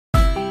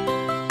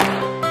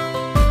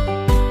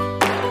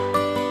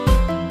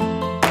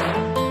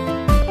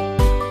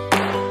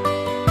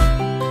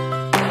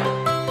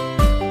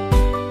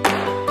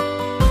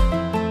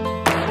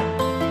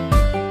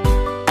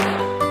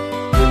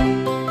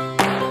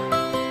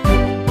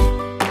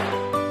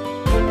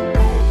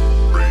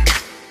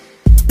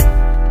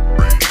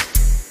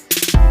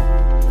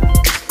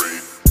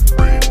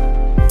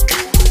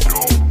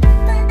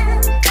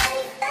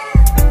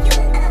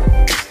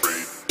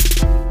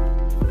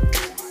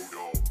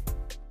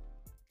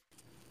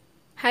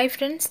Hi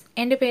friends,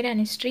 എൻ്റെ പേര്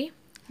അനുശ്രീ.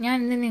 ഞാൻ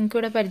ഇന്ന്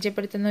നിങ്ങൾക്കിവിടെ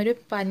പരിചയപ്പെടുത്തുന്ന ഒരു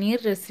പനീർ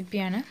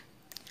റെസിപ്പിയാണ്.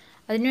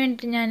 അതിനു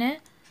വേണ്ടിയിട്ട് ഞാൻ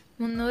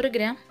 300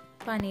 ഗ്രാം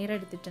പനീർ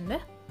എടുത്തിട്ടുണ്ട്.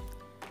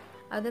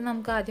 അത്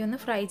നമുക്ക് ആദ്യം ഒന്ന്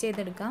ഫ്രൈ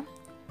ചെയ്തെടുക്കാം.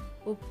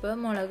 ഉപ്പ്,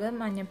 മുളക്,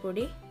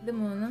 മഞ്ഞൾപ്പൊടി ഇത്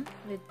മൂന്നും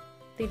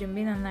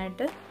തിരുമ്പി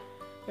നന്നായിട്ട്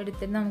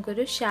എടുത്തിട്ട്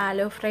നമുക്കൊരു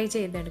ഷാലോ ഫ്രൈ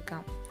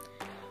ചെയ്തെടുക്കാം.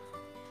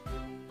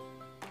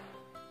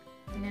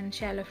 ഞാൻ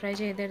ഷാലോ ഫ്രൈ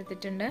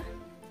ചെയ്തെടുത്തിട്ടുണ്ട്.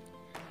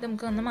 ഇത്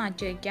നമുക്കൊന്ന്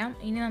മാറ്റി വയ്ക്കാം.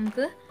 ഇനി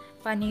നമുക്ക്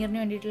പനീറിന്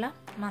വേണ്ടിയിട്ടുള്ള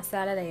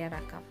മസാല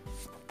തയ്യാറാക്കാം.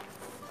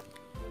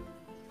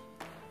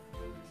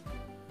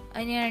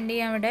 അതിന് വേണ്ടി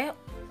അവിടെ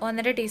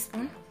 1.5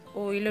 ടീസ്പൂൺ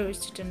ഓയിൽ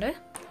ഒഴിച്ചിട്ടുണ്ട്.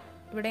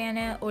 ഇവിടെ ഞാൻ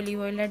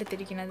ഒലീവ് ഓയിലാണ്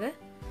എടുത്തിരിക്കുന്നത്.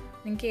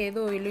 നിങ്ങൾക്ക് ഏത്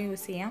ഓയിലും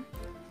യൂസ് ചെയ്യാം.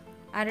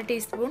 1/2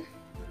 ടീസ്പൂൺ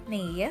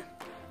നെയ്യ്.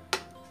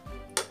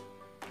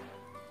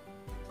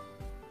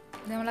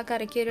 ഇത് നമ്മളെ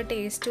കറിക്ക് ഒരു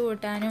ടേസ്റ്റ്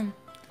കൂട്ടാനും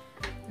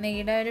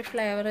നെയ്യുടെ ഒരു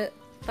ഫ്ലേവർ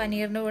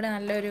പനീറിൻ്റെ കൂടെ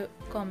നല്ലൊരു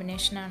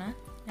കോമ്പിനേഷനാണ്.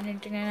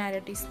 എന്നിട്ട് ഞാൻ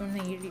 1/2 ടീസ്പൂൺ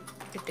നെയ്യ്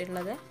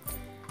ഇട്ടിട്ടുള്ളത്.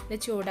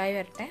 ഇത് ചൂടായി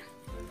വരട്ടെ.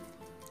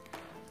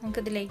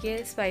 നമുക്കിതിലേക്ക്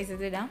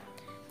സ്പൈസസ് ഇടാം.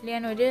 ഇതിൽ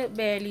ഞാൻ ഒരു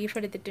ബേ ലീഫ്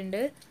എടുത്തിട്ടുണ്ട്,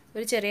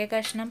 ഒരു ചെറിയ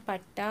കഷ്ണം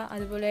പട്ട,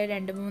 അതുപോലെ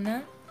 2-3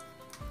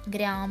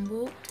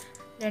 ഗ്രാമ്പൂ,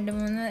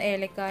 2-3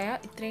 ഏലക്കായ,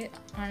 ഇത്രയും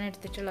ആണ്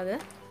എടുത്തിട്ടുള്ളത്.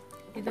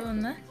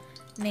 ഇതൊന്ന്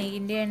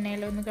നെയ്യിൻ്റെ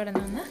എണ്ണയിലൊന്ന്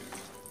കിടന്നൊന്ന്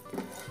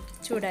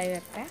ചൂടായി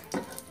വരട്ടെ.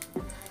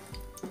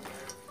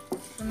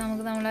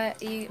 നമുക്ക് നമ്മളെ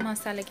ഈ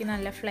മസാലയ്ക്ക്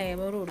നല്ല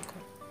ഫ്ലേവർ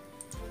കൊടുക്കും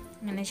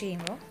ഇങ്ങനെ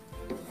ചെയ്യുമ്പോൾ.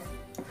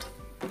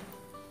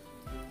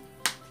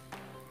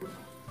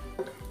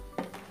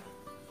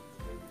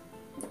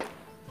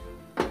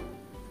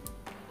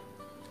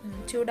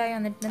 ചൂടായി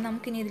വന്നിട്ട്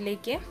നമുക്കിനി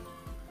ഇതിലേക്ക്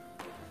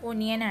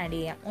ഒനിയൻ ആഡ്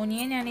ചെയ്യാം.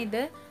 ഒനിയൻ ഞാനിത്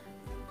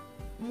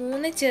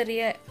 3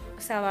 ചെറിയ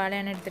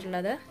സവാളയാണ്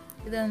എടുത്തിട്ടുള്ളത്.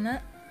 ഇതൊന്ന്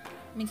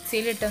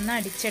മിക്സിയിലിട്ടൊന്ന്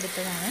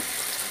അടിച്ചെടുത്തതാണ്.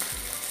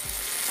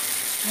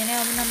 ഇങ്ങനെ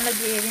ആകുമ്പോൾ നമ്മളെ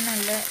ഗ്രേവി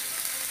നല്ല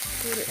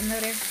എന്താ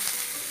പറയുക,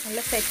 നല്ല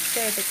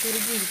സെറ്റായിട്ട്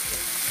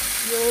കുറുകിയിരിക്കും,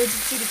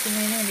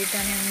 യോജിച്ചിരിക്കുന്നതിന്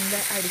വേണ്ടിയിട്ടാണ് ഞാനിത്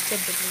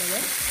അടിച്ചെടുത്തിട്ടുള്ളത്.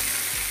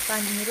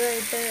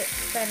 പനീറുമായിട്ട്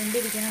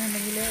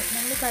പരണ്ടിരിക്കണമെന്നുണ്ടെങ്കിൽ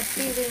നമ്മൾ കട്ട്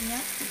ചെയ്ത്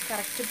കഴിഞ്ഞാൽ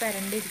കറക്റ്റ്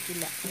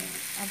പരണ്ടിരിക്കില്ല.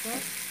 അപ്പോൾ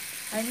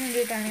അതിന്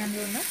വേണ്ടിയിട്ടാണ് ഞാൻ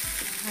ഇതൊന്ന്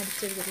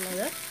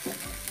അടിച്ചെടുത്തിട്ടുള്ളത്.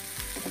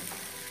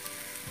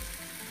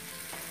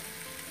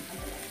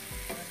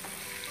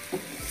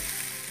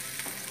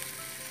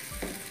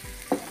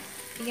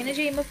 ഇങ്ങനെ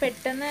ചെയ്യുമ്പോൾ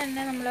പെട്ടെന്ന്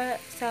തന്നെ നമ്മൾ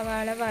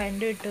സവാള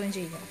വഴണ്ട് കിട്ടുകയും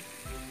ചെയ്യും.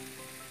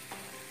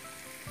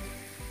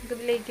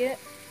 നമുക്കിതിലേക്ക്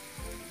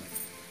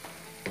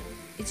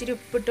ഇച്ചിരി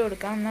ഉപ്പിട്ട്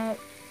കൊടുക്കാം. എന്നാൽ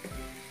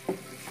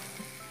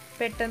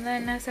പെട്ടെന്ന്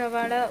തന്നെ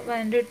സവാള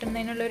വഴണ്ട്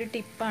കിട്ടുന്നതിനുള്ളൊരു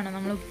ടിപ്പാണ്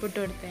നമ്മൾ ഉപ്പിട്ട്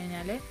കൊടുത്തു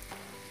കഴിഞ്ഞാൽ.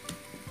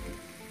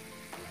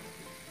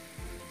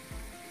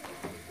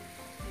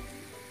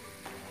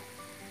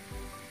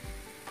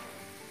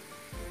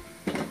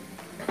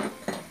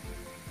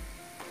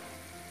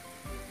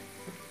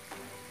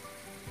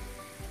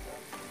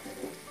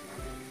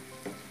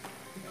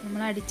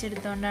 നമ്മൾ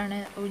അടിച്ചെടുത്തുകൊണ്ടാണ്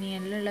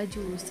ഒനിയനിലുള്ള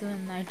ജ്യൂസ്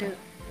നന്നായിട്ട്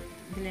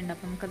ഇതിലുണ്ട്.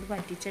 അപ്പോൾ നമുക്കത്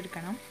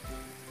വറ്റിച്ചെടുക്കണം.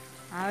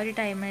 ആ ഒരു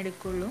ടൈമേ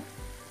എടുക്കുള്ളൂ.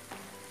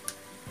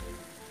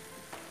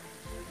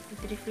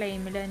 ഇത്തിരി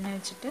ഫ്ലെയിമിൽ തന്നെ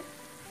വെച്ചിട്ട്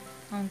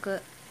നമുക്ക്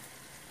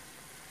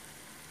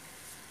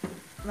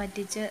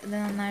വറ്റിച്ച് ഇത്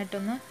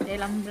നന്നായിട്ടൊന്ന്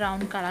ഇളം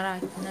ബ്രൗൺ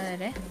കളറാക്കുന്നത്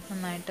വരെ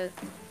നന്നായിട്ട്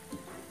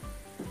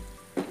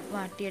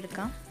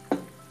വാട്ടിയെടുക്കാം.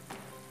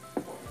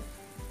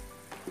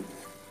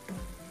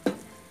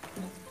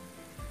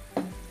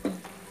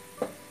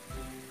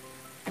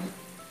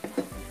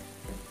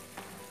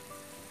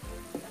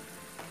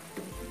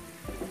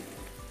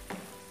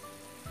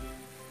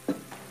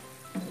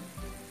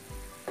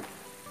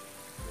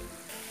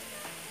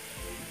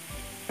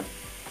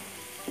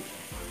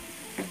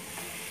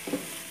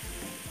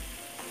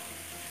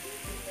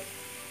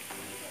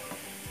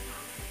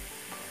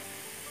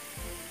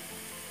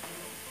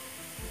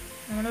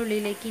 നമ്മുടെ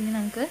ഉള്ളിലേക്ക് ഇനി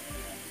നമുക്ക്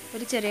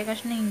ഒരു ചെറിയ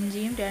കഷ്ണം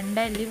ഇഞ്ചിയും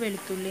 2 അല്ലി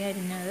വെളുത്തുള്ളി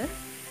അരിഞ്ഞത്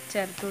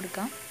ചേർത്ത്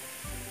കൊടുക്കാം.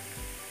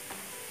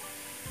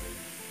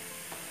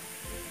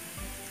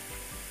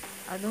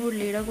 അതും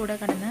ഉള്ളിയുടെ കൂടെ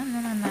കിടന്ന്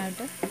ഒന്ന്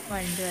നന്നായിട്ട്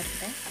വഴണ്ട്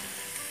വരട്ടെ.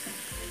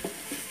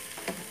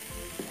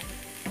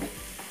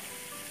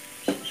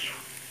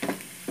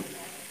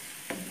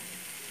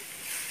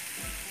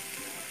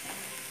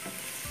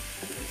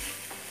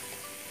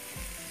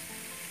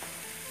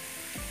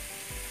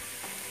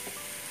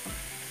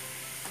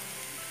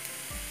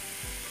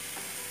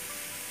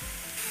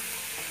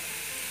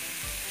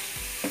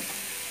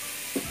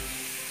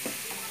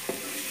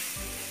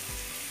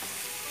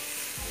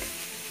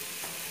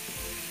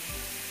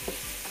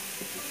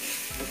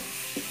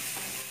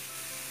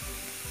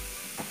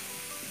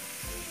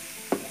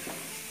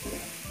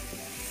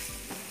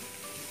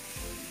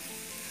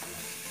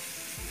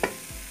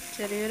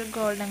 ചെറിയൊരു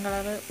ഗോൾഡൻ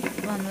കളർ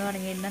വന്നു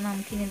തുടങ്ങിയിട്ടുണ്ട്.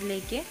 നമുക്കിനി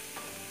ഇതിലേക്ക്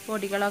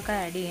പൊടികളൊക്കെ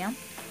ആഡ് ചെയ്യാം.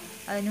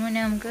 അതിന് മുന്നേ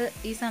നമുക്ക്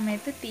ഈ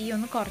സമയത്ത് തീ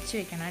ഒന്ന് കുറച്ച്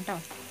വെക്കണം കേട്ടോ.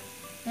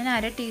 ഞാൻ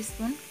 1/2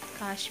 ടീസ്പൂൺ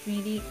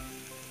കാശ്മീരി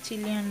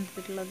ചില്ലിയാണ്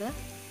എടുത്തിട്ടുള്ളത്.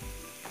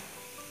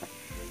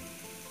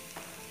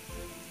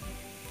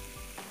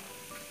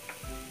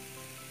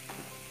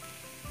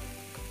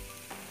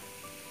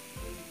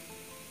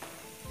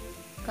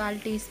 കാൽ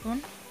ടീസ്പൂൺ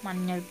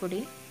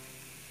മഞ്ഞൾപ്പൊടി,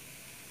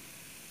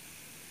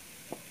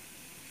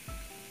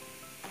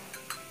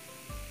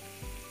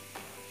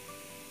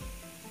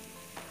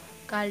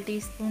 1/4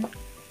 ടീസ്പൂൺ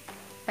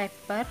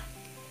പെപ്പർ,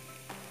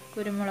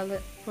 കുരുമുളക്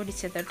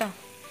പൊടിച്ചത് കേട്ടോ.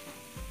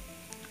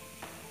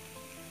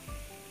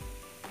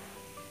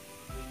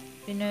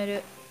 പിന്നെ ഒരു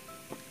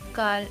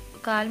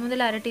കാൽ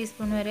മുതൽ അര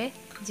ടീസ്പൂൺ വരെ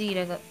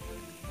ജീരകം,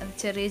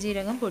 ചെറിയ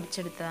ജീരകം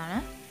പൊടിച്ചെടുത്തതാണ്.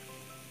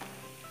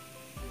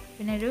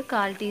 പിന്നെ ഒരു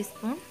 1/4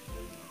 ടീസ്പൂൺ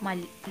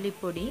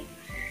മല്ലിപ്പൊടി,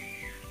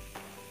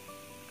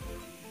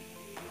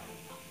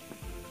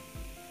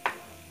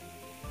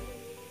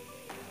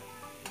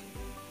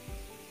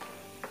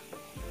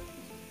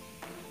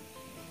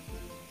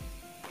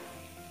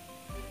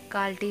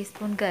 കാൽ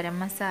ടീസ്പൂൺ ഗരം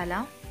മസാല,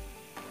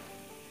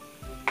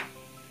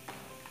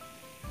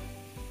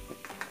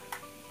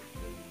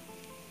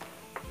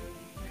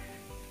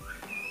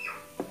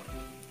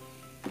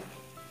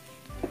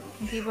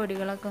 ഈ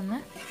പൊടികളൊക്കെ ഒന്ന്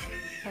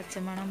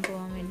പച്ചമണം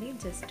പോകാൻ വേണ്ടി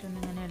ജസ്റ്റ് ഒന്ന്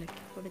ഇങ്ങനെ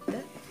ഇളക്കി കൊടുത്ത്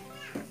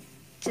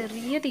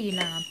ചെറിയ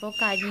തീയിലാണ്, അപ്പോൾ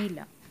കരിയില്ല.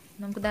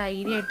 നമുക്ക്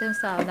ധൈര്യമായിട്ട്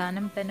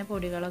സാവധാനം തന്നെ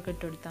പൊടികളൊക്കെ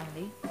ഇട്ട് കൊടുത്താൽ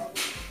മതി.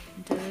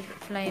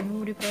 ഫ്ലെയിം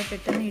കൂടിപ്പോയി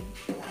പെട്ടെന്ന്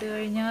ഇട്ട്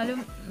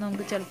കഴിഞ്ഞാലും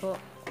നമുക്ക് ചിലപ്പോൾ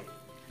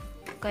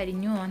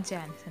കരിഞ്ഞു പോകാൻ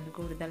ചാൻസ് ഉണ്ട്,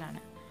 കൂടുതലാണ്.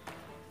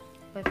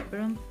 അപ്പോൾ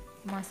എപ്പോഴും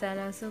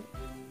മസാലാസ്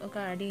ഒക്കെ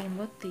ആഡ്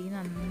ചെയ്യുമ്പോൾ തീ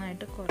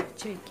നന്നായിട്ട്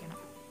കുറച്ച് വയ്ക്കണം.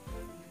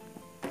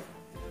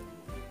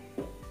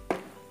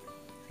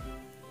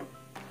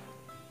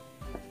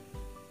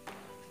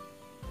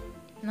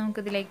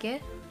 നമുക്കിതിലേക്ക്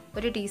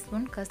 1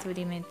 ടീസ്പൂൺ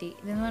കസൂരി മേത്തി,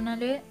 ഇതെന്ന്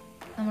പറഞ്ഞാൽ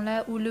നമ്മളെ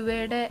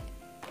ഉലുവയുടെ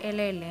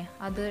ഇലയല്ലേ,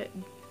 അത്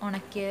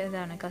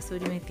ഉണക്കിയതാണ്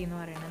കസൂരി മേത്തി എന്ന്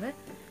പറയുന്നത്.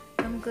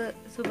 നമുക്ക്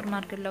സൂപ്പർ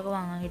മാർക്കറ്റിലൊക്കെ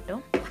വാങ്ങാൻ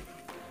കിട്ടും.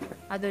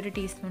 അതൊരു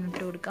ടീസ്പൂൺ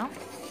ഇട്ട് കൊടുക്കാം.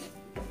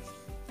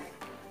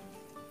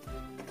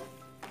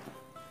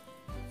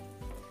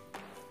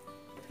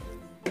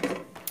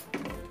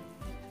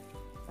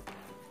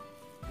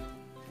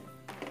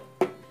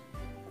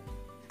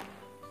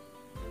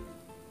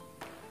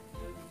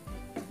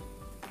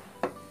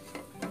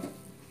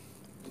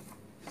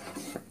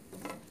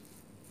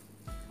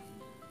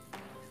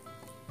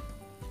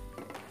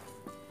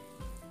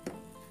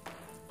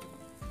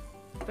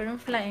 ഇപ്പോഴും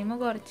ഫ്ലെയിം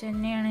കുറച്ച്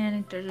തന്നെയാണ് ഞാൻ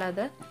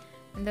ഇട്ടുള്ളത്.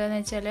 എന്താണെന്ന്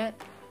വെച്ചാൽ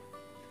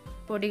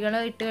പൊടികൾ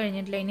ഇട്ട്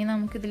കഴിഞ്ഞിട്ടില്ല. ഇനി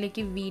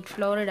നമുക്കിതിലേക്ക് വീറ്റ്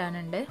ഫ്ലോർ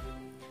ഇടാനുണ്ട്.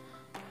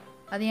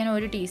 അത് ഞാൻ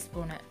 1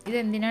 ടീസ്പൂണ്.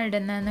 ഇതെന്തിനാണ്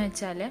ഇടുന്നതെന്ന്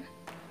വെച്ചാൽ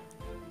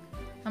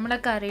നമ്മുടെ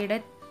കറിയുടെ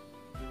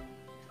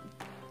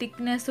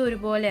തിക്നെസ്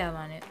ഒരുപോലെ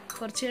ആവാൻ,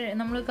 കുറച്ച്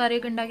നമ്മൾ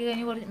കറിയൊക്കെ ഉണ്ടാക്കി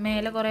കഴിഞ്ഞ്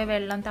മേലെ കുറേ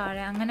വെള്ളം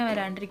താഴെ അങ്ങനെ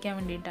വരാണ്ടിരിക്കാൻ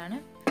വേണ്ടിയിട്ടാണ്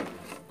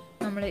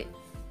നമ്മൾ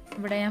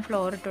ഇവിടെ ഞാൻ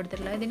ഫ്ലോർ ഇട്ട്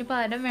കൊടുത്തിട്ടുള്ളത്. ഇതിന്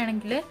പകരം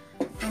വേണമെങ്കിൽ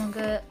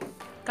നമുക്ക്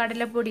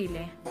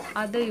കടലപ്പൊടിയില്ലേ,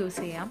 അത് യൂസ്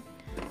ചെയ്യാം.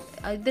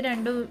 ഇത്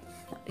രണ്ടും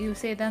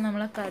യൂസ് ചെയ്താൽ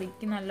നമ്മളെ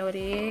കറിക്ക് നല്ല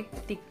ഒരേ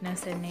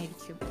തിക്നെസ് തന്നെ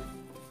ആയിരിക്കും.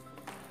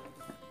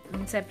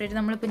 സെപ്പറേറ്റ്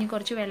നമ്മളിപ്പോൾ ഇനി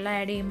കുറച്ച് വെള്ളം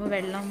ആഡ് ചെയ്യുമ്പോൾ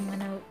വെള്ളം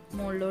ഇങ്ങനെ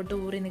മുകളിലോട്ട്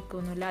ഊറി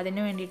നിൽക്കുന്നില്ല.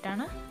 അതിന്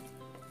വേണ്ടിയിട്ടാണ്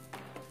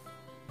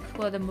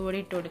ഗോതമ്പ്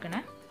പൊടി ഇട്ട്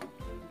കൊടുക്കണേ.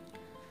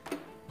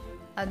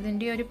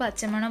 അതിൻ്റെ ഒരു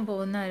പച്ചമണം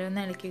പോകുന്ന വരെ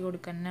ഒന്ന് ഇളക്കി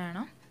കൊടുക്കുന്ന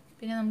വേണം.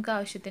 പിന്നെ നമുക്ക്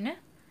ആവശ്യത്തിന്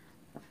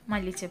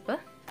മല്ലിച്ചപ്പ്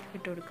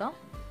ഇട്ട് കൊടുക്കാം.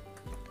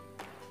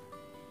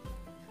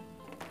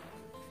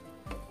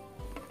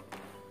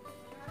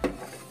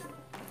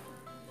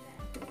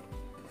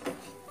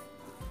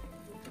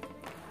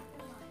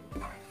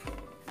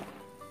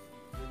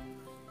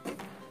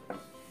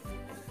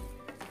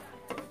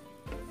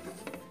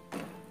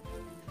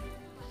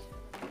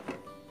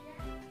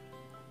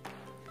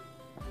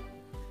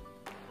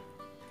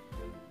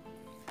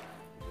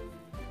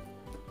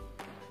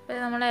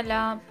 അപ്പോൾ നമ്മളെല്ലാ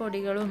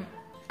പൊടികളും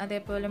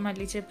അതേപോലെ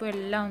മല്ലിച്ചപ്പും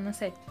എല്ലാം ഒന്ന്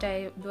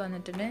സെറ്റായി ഇത്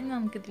വന്നിട്ടുണ്ട്.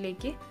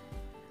 നമുക്കിതിലേക്ക്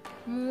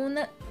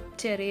 3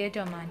 ചെറിയ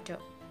ടൊമാറ്റോ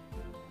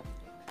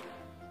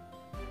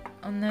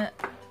ഒന്ന്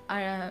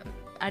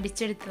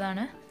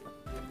അടിച്ചെടുത്തതാണ്,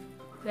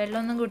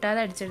 വെള്ളമൊന്നും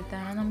കൂട്ടാതെ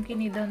അടിച്ചെടുത്തതാണ്.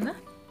 നമുക്കിനി ഇതൊന്ന്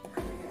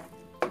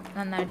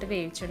നന്നായിട്ട്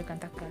വേവിച്ചെടുക്കാം.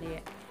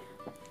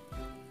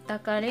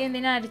 തക്കാളി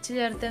എന്തിനാണ് അരിച്ച്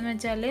ചേർത്തതെന്ന്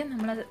വെച്ചാൽ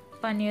നമ്മൾ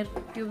പനീർ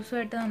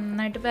ക്യൂബ്സുമായിട്ട്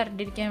നന്നായിട്ട്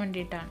പരണ്ടിരിക്കാൻ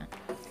വേണ്ടിയിട്ടാണ്.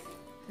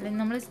 അല്ലെങ്കിൽ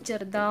നമ്മൾ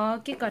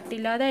ചെറുതാക്കി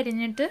കട്ടില്ലാതെ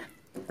അരിഞ്ഞിട്ട്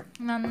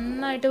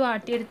നന്നായിട്ട്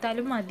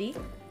വാട്ടിയെടുത്താലും മതി.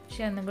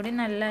 പക്ഷെ ഒന്നും കൂടി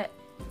നല്ല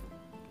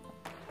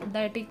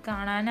ഇതായിട്ട്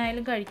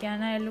കാണാനായാലും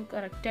കഴിക്കാനായാലും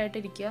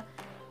കറക്റ്റായിട്ടിരിക്കുക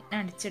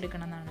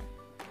അടിച്ചെടുക്കണം എന്നാണ്.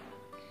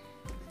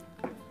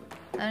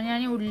 അത്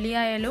ഞാൻ ഉള്ളി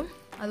ആയാലും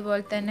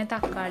അതുപോലെ തന്നെ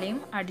തക്കാളിയും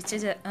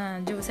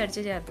ജ്യൂസ്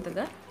അടിച്ച്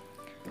ചേർത്തത്.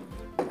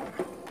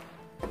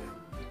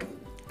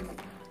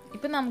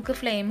 ഇപ്പം നമുക്ക്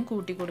ഫ്ലെയിം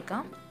കൂട്ടി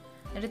കൊടുക്കാം.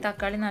 എന്നിട്ട്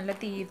തക്കാളി നല്ല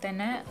തീയിൽ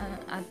തന്നെ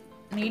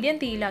മീഡിയം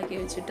തീയിലാക്കി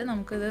വെച്ചിട്ട്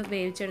നമുക്കിത്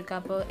വേവിച്ചെടുക്കാം.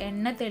 അപ്പോൾ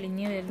എണ്ണ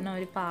തെളിഞ്ഞ് വരുന്ന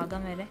ഒരു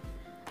പാകം വരെ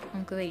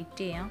നമുക്ക്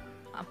വെയിറ്റ് ചെയ്യാം.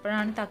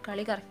 അപ്പോഴാണ്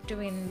തക്കാളി കറക്റ്റ്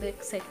വെന്ത്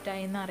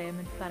സെറ്റായി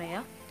എന്ന്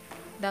പറയാം.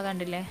 ഇതാ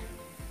കണ്ടില്ലേ,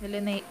 ഇതിൽ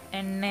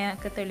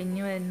എണ്ണയൊക്കെ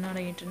തെളിഞ്ഞ് വരുന്ന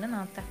തുടങ്ങിയിട്ടുണ്ട്.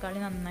 തക്കാളി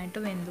നന്നായിട്ട്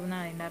വെന്തു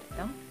എന്നാണ് അതിൻ്റെ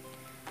അർത്ഥം.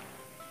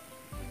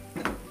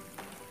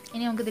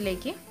 ഇനി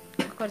നമുക്കിതിലേക്ക്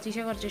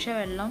കുറച്ച്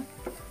വെള്ളം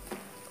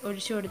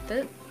ഒഴിച്ചു കൊടുത്ത്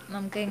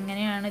നമുക്ക്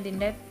എങ്ങനെയാണ്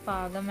ഇതിൻ്റെ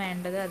പാകം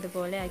വേണ്ടത്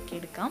അതുപോലെ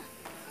ആക്കിയെടുക്കാം.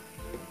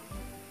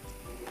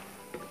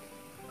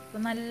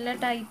 അപ്പോൾ നല്ല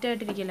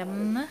ടൈറ്റായിട്ടിരിക്കില്ല.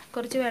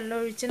 കുറച്ച് വെള്ളം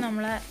ഒഴിച്ച്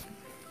നമ്മളെ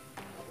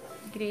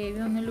ഗ്രേവി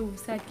ഒന്ന്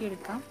ലൂസാക്കി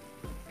എടുക്കാം.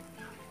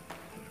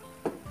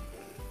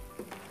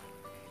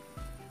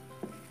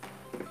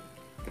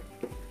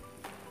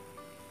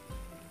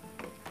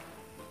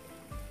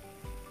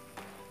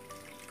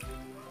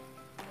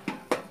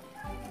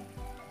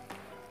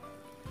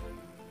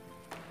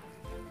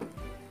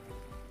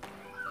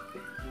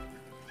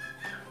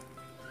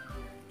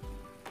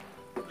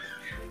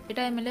 ഈ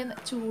ടൈമിൽ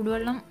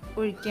ചൂടുവെള്ളം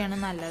ഒഴിക്കുകയാണ്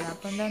നല്ലത്.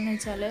 അപ്പോൾ എന്താണെന്ന്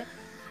വെച്ചാൽ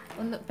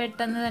ഒന്ന്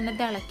പെട്ടെന്ന് തന്നെ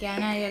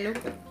തിളയ്ക്കാനായാലും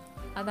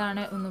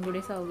അതാണ് ഒന്നും കൂടി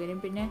സൗകര്യം.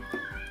 പിന്നെ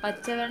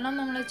പച്ചവെള്ളം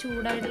നമ്മൾ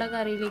ചൂടായിട്ടുള്ള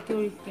കറിയിലേക്ക്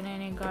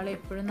ഒഴിക്കുന്നതിനേക്കാൾ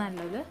എപ്പോഴും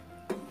നല്ലത്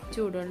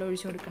ചൂടുവെള്ളം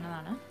ഒഴിച്ചു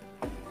കൊടുക്കുന്നതാണ്.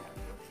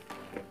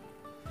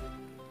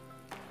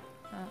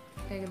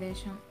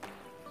 ഏകദേശം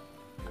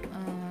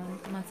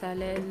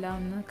മസാല എല്ലാം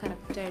ഒന്ന്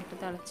കറക്റ്റായിട്ട്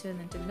തിളച്ച്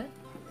വന്നിട്ടുണ്ട്.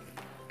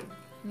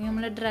 ഇനി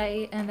നമ്മൾ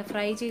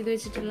ഫ്രൈ ചെയ്ത്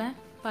വെച്ചിട്ടുള്ള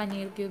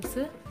പനീർ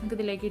ക്യൂബ്സ് നമുക്ക്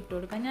ഇതിലേക്ക് ഇട്ട്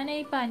കൊടുക്കാം. ഞാൻ ഈ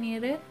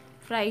പനീർ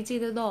ഫ്രൈ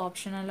ചെയ്തത്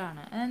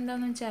ഓപ്ഷണലാണ്.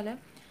 അതെന്താണെന്ന് വെച്ചാൽ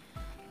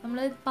നമ്മൾ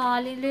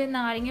പാലിൽ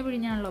നാരങ്ങ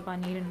പിഴിഞ്ഞാണല്ലോ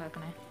പനീർ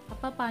ഉണ്ടാക്കണേ.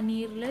 അപ്പോൾ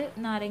പനീറിൽ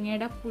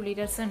നാരങ്ങയുടെ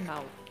പുളിരസം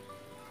ഉണ്ടാവും.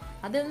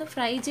 അതൊന്ന്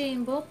ഫ്രൈ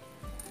ചെയ്യുമ്പോൾ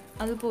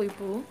അത് പോയി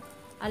പോവും.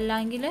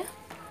 അല്ലെങ്കിൽ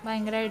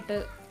ഭയങ്കരമായിട്ട്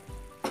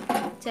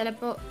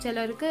ചിലപ്പോൾ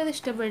ചിലർക്ക് അത്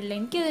ഇഷ്ടപ്പെടില്ല.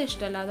 എനിക്കത്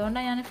ഇഷ്ടമല്ല,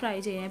 അതുകൊണ്ടാണ് ഞാൻ ഫ്രൈ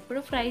ചെയ്യുന്നത്.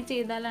 എപ്പോഴും ഫ്രൈ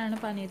ചെയ്താലാണ്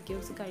പനീർ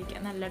ക്യൂബ്സ്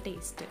കഴിക്കാൻ നല്ല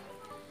ടേസ്റ്റ്.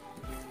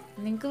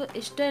 നിങ്ങൾക്ക്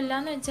ഇഷ്ടമല്ല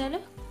എന്ന് വെച്ചാൽ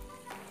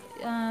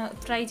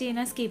ഫ്രൈ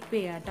ചെയ്യുന്ന സ്കിപ്പ്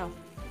ചെയ്യുക കേട്ടോ.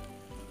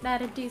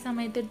 ഡയറക്റ്റ് ഈ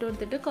സമയത്ത് ഇട്ട്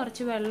കൊടുത്തിട്ട്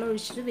കുറച്ച് വെള്ളം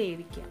ഒഴിച്ചിട്ട്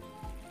വേവിക്കുക.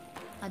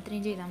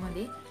 അത്രയും ചെയ്താൽ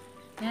മതി.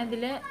 ഞാൻ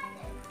ഇതിൽ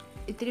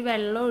ഇത്തിരി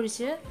വെള്ളം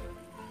ഒഴിച്ച്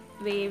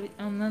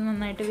ഒന്ന്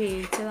നന്നായിട്ട്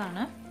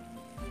വേവിച്ചതാണ്.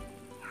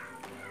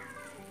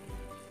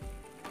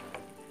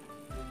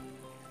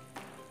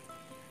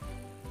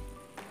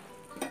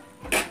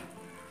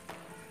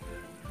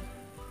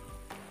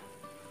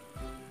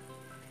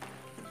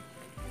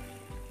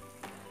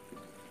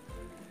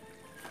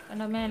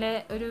 കണ്ടോ, മേലെ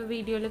ഒരു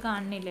വീഡിയോയിൽ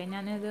കാണുന്നില്ലേ,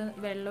 ഞാനത്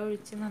വെള്ളം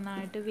ഒഴിച്ച്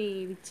നന്നായിട്ട്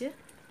വേവിച്ച്,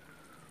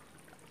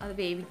 അത്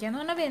വേവിക്കാന്ന്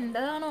പറഞ്ഞാൽ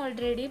വെന്തതാണ്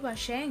ഓൾറെഡി.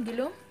 പക്ഷേ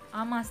എങ്കിലും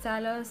ആ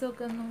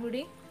മസാലാസൊക്കെ ഒന്നും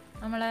കൂടി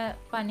നമ്മളെ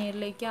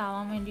പനീറിലേക്ക്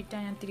ആവാൻ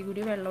വേണ്ടിയിട്ടാണ് ഞാൻ ഇത്തിരി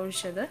കൂടി വെള്ളം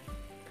ഒഴിച്ചത്.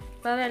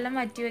 അപ്പോൾ ആ വെള്ളം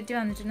വറ്റി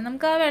വന്നിട്ടുണ്ട്.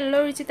 നമുക്ക് ആ വെള്ളം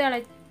ഒഴിച്ച്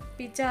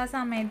തിളപ്പിച്ച ആ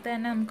സമയത്ത്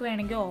തന്നെ നമുക്ക്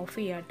വേണമെങ്കിൽ ഓഫ്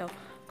ചെയ്യാം കേട്ടോ.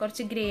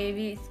 കുറച്ച്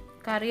ഗ്രേവി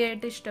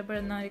കറിയായിട്ട്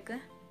ഇഷ്ടപ്പെടുന്നവർക്ക്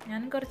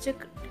ഞാൻ കുറച്ച്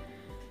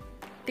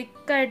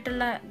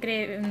തിക്കായിട്ടുള്ള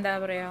ഗ്രേവി, എന്താ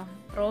പറയുക,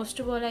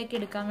 റോസ്റ്റ് പോലെ ആക്കി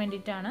എടുക്കാൻ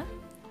വേണ്ടിയിട്ടാണ്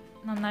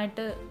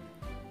നന്നായിട്ട്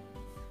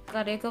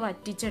കറിയൊക്കെ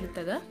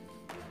വറ്റിച്ചെടുത്തത്.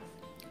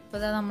 അപ്പോൾ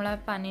ഇതാ നമ്മളെ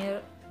പനീർ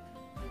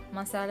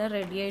മസാല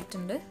റെഡി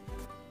ആയിട്ടുണ്ട്.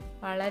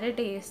 വളരെ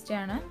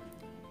ടേസ്റ്റിയാണ്.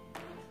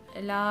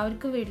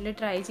 എല്ലാവർക്കും വീട്ടിൽ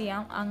ട്രൈ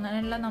ചെയ്യാം.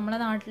 അങ്ങനെയുള്ള നമ്മുടെ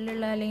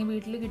നാട്ടിലുള്ള അല്ലെങ്കിൽ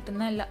വീട്ടിൽ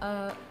കിട്ടുന്ന എല്ലാ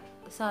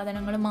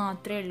സാധനങ്ങൾ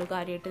മാത്രമേ ഉള്ളൂ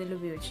കാര്യമായിട്ട് ഇതിൽ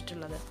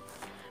ഉപയോഗിച്ചിട്ടുള്ളത്.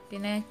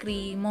 പിന്നെ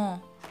ക്രീമോ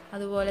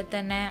അതുപോലെ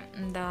തന്നെ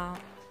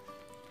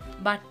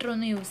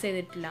ബട്ടറൊന്നും യൂസ്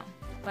ചെയ്തിട്ടില്ല.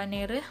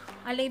 പനീർ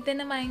അല്ലെങ്കിൽ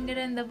തന്നെ ഭയങ്കര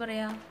എന്താ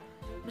പറയുക,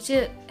 കുറച്ച്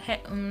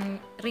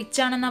റിച്ച്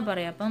ആണെന്നാണ്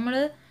പറയുക. അപ്പോൾ നമ്മൾ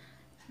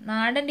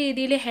നാടൻ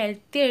രീതിയിൽ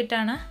ഹെൽത്തി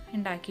ആയിട്ടാണ്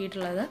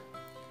ഉണ്ടാക്കിയിട്ടുള്ളത്.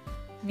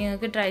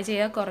 നിങ്ങൾക്ക് ട്രൈ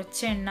ചെയ്യുക.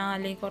 കുറച്ച് എണ്ണ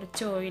അല്ലെങ്കിൽ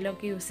കുറച്ച്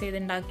ഓയിലൊക്കെ യൂസ് ചെയ്ത്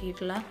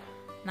ഉണ്ടാക്കിയിട്ടുള്ള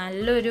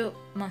നല്ലൊരു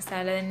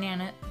മസാല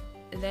തന്നെയാണ്.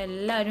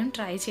 ഇതെല്ലാവരും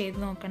ട്രൈ ചെയ്ത്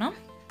നോക്കണം.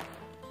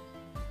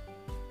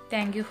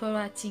 Thank you for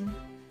watching.